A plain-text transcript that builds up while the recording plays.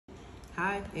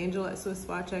Hi, Angel at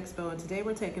SwissWatchExpo, and today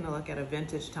we're taking a look at a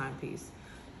vintage timepiece.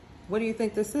 What do you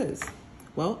think this is?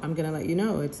 Well, I'm gonna let you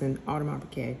know. It's an Audemars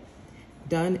Piguet,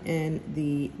 done in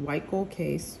the white gold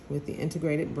case with the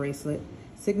integrated bracelet,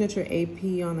 signature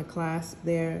AP on the clasp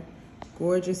there,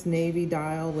 gorgeous navy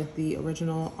dial with the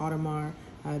original Audemars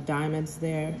diamonds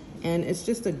there, and it's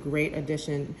just a great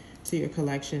addition to your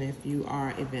collection if you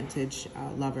are a vintage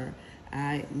lover.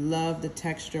 I love the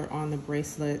texture on the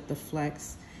bracelet, the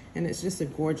flex, and it's just a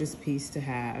gorgeous piece to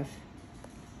have.